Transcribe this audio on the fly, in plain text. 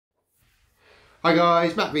Hi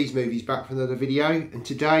guys, Matt V's Movies back for another video, and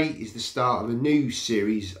today is the start of a new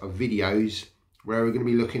series of videos where we're going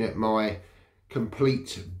to be looking at my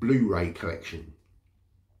complete Blu-ray collection.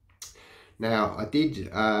 Now, I did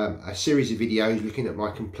a series of videos looking at my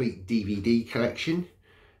complete DVD collection,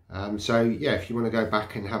 so yeah, if you want to go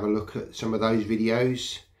back and have a look at some of those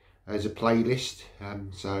videos as a playlist,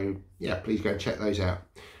 so yeah, please go and check those out.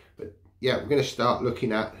 But yeah, we're going to start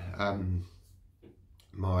looking at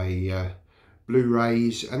my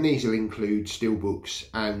Blu-rays, and these will include steelbooks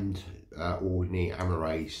and ordinary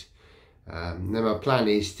Amarays. Now my plan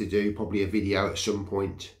is to do probably a video at some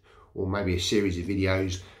point, or maybe a series of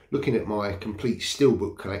videos looking at my complete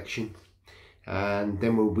steelbook collection, and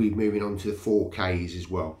then we'll be moving on to the 4Ks as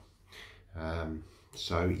well.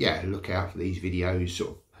 So yeah, look out for these videos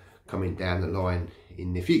sort of coming down the line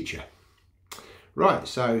in the future. Right,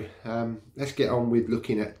 so let's get on with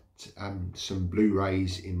looking at some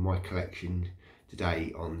Blu-rays in my collection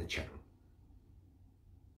today on the channel.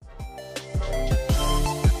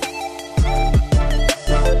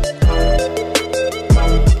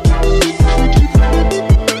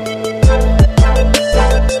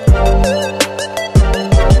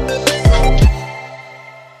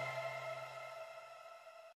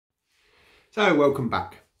 So welcome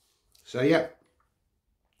back. So yeah,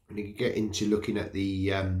 I'm going to get into looking at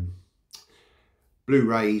the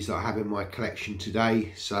Blu-rays that I have in my collection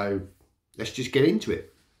today, so let's just get into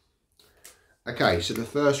it. Okay, so the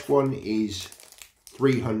first one is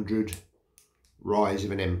 300 Rise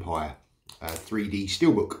of an Empire, 3D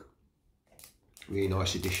steelbook. Really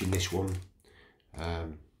nice edition, this one.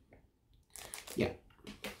 Yeah.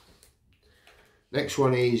 Next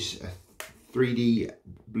one is a 3D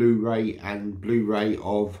Blu-ray and Blu-ray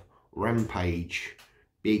of Rampage,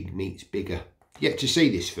 Big Meets Bigger. Yet to see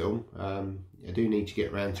this film. I do need to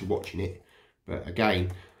get around to watching it, but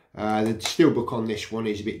again, the steelbook on this one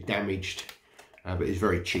is a bit damaged, but it's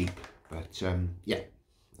very cheap. But yeah,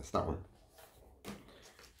 that's that one.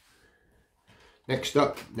 Next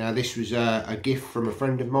up, now this was a gift from a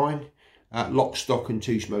friend of mine, Lock, Stock and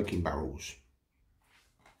Two Smoking Barrels.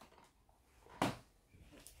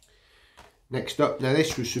 Next up, now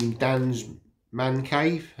this was from Dan's Man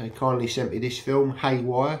Cave. He kindly sent me this film,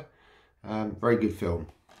 Haywire. Very good film,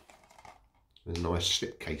 with a nice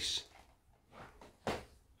slipcase.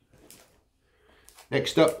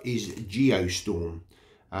 Next up is Geostorm.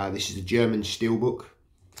 This is a German steelbook,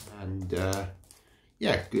 and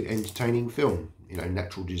yeah, good entertaining film, you know,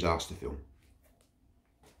 natural disaster film.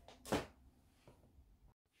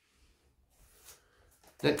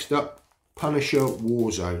 Next up, Punisher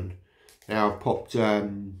Warzone. Now I've popped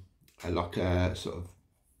like a sort of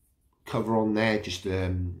cover on there, just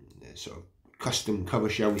sort of custom cover,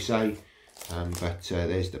 shall we say, but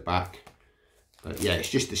there's the back. But yeah, it's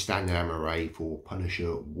just the standard Amaray for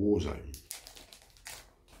Punisher Warzone.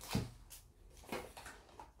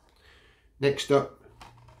 Next up,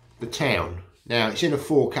 The Town. Now it's in a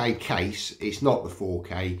 4K case. It's not the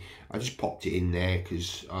 4K. I just popped it in there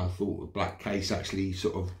because I thought the black case actually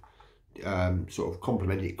sort of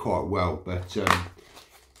complemented it quite well. But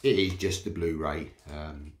it is just the Blu-ray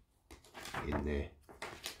in there,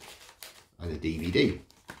 and a DVD.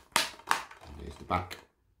 And there's the back.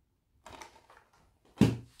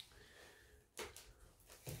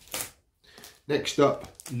 Next up,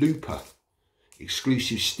 Looper,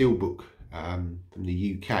 exclusive steelbook from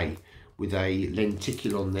the UK, with a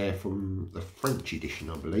lenticule on there from the French edition,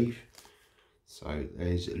 I believe. So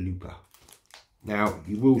there's Looper. Now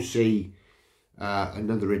you will see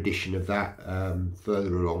another edition of that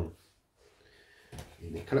further along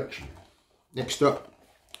in the collection. Next up,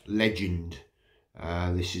 Legend.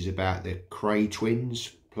 This is about the Cray twins,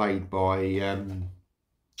 played by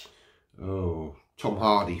Tom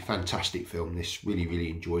Hardy. Fantastic film. This,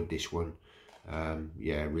 really enjoyed this one.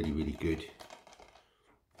 Yeah, really good.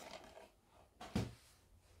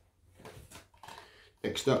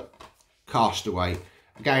 Next up, Castaway.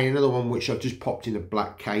 Again, another one which I've just popped in a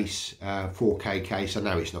black case, 4K case. I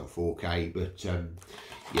know it's not 4K, but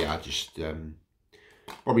yeah, I just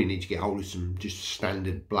probably need to get hold of some just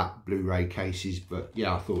standard black Blu-ray cases. But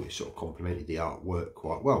yeah, I thought it sort of complemented the artwork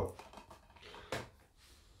quite well.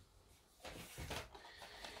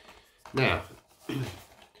 Now,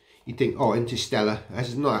 you think, oh, Interstellar.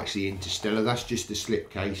 That's not actually Interstellar, that's just a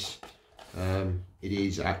slipcase. It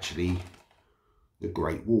is actually The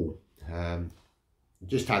Great Wall.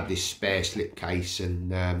 Just had this spare slipcase,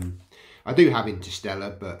 and I do have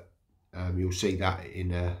Interstellar, but you'll see that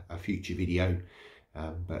in a future video.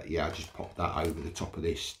 But yeah, I just popped that over the top of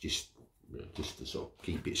this, just to sort of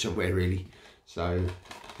keep it somewhere really. So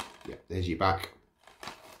yeah, there's your back.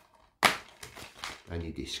 and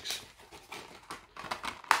your discs.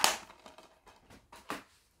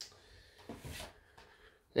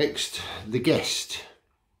 Next, The Guest.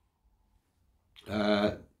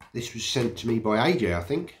 This was sent to me by AJ, I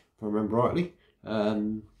think, if I remember rightly.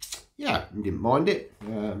 Yeah, I didn't mind it.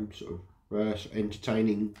 Sort of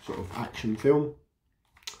entertaining sort of action film.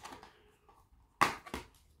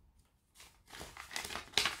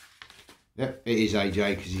 Yep, it is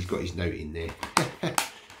AJ because he's got his note in there.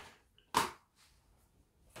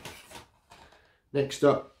 Next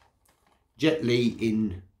up, Jet Li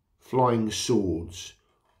in Flying Swords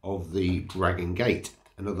of the Dragon Gate,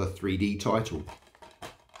 another 3D title.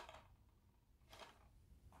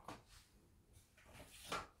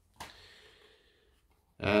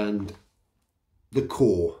 And The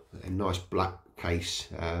Core, a nice black case.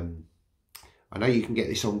 I know you can get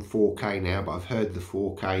this on 4K now, but I've heard the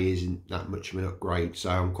 4K isn't that much of an upgrade, so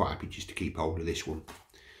I'm quite happy just to keep hold of this one.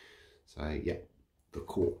 So yeah, The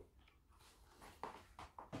Core.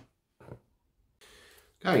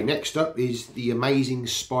 Okay, next up is The Amazing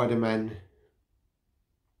Spider-Man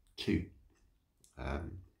 2.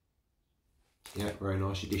 Yeah, very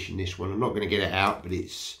nice edition, this one. I'm not going to get it out, but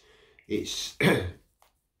it's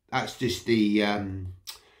that's just the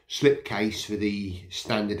slip case for the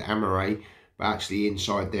standard Amaray, but actually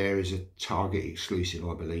inside there is a Target exclusive,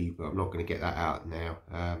 I believe, but I'm not going to get that out now.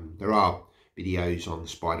 There are videos on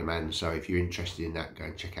Spider-Man, so if you're interested in that, go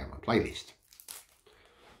and check out my playlist.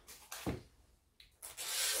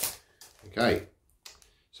 Okay,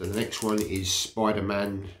 so the next one is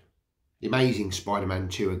Spider-Man, The Amazing Spider-Man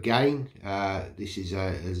 2 again. This is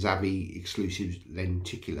a Zavvi exclusive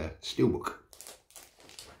lenticular steelbook.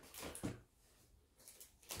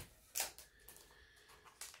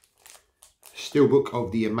 Steelbook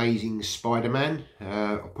of The Amazing Spider-Man.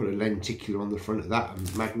 I'll put a lenticular on the front of that,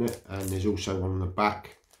 a magnet, and there's also one on the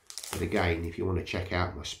back. But again, if you want to check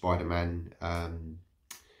out my Spider-Man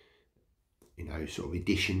you know, sort of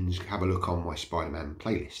editions, have a look on my Spider-Man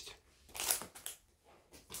playlist.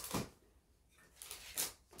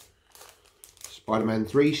 Spider-Man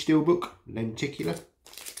 3 steelbook, lenticular,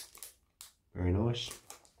 very nice.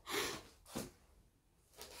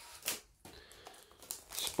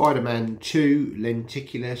 Spider-Man 2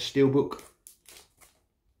 lenticular steelbook.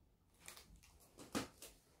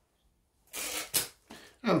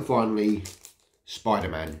 And finally,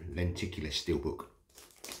 Spider-Man lenticular steelbook.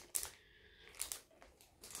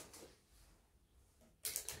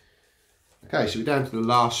 Okay, so we're down to the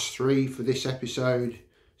last three for this episode.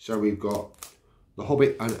 So we've got The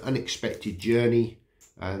Hobbit, An Unexpected Journey,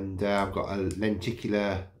 and I've got a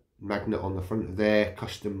lenticular magnet on the front of there,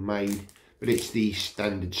 custom made, but it's the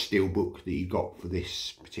standard steelbook that you got for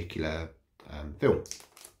this particular film.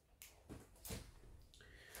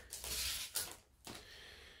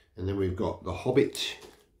 And then we've got The Hobbit,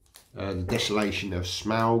 The Desolation of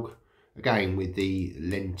Smaug, again with the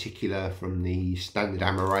lenticular from the standard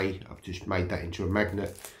Amaray. I've just made that into a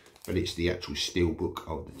magnet, but it's the actual steelbook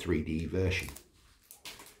of the 3D version.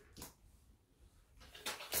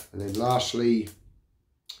 And then lastly,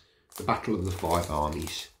 The Battle of the Five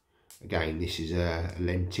Armies. Again, this is a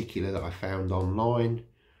lenticular that I found online,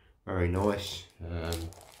 very nice.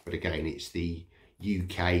 But again, it's the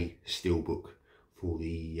UK steelbook for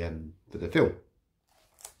the film.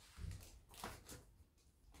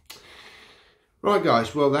 Right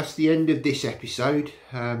guys, well that's the end of this episode.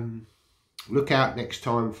 Look out next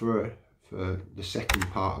time for the second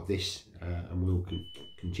part of this, and we'll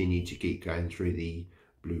continue to keep going through the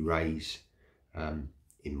Blu-rays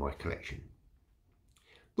in my collection.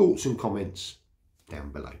 Thoughts and comments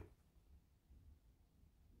down below.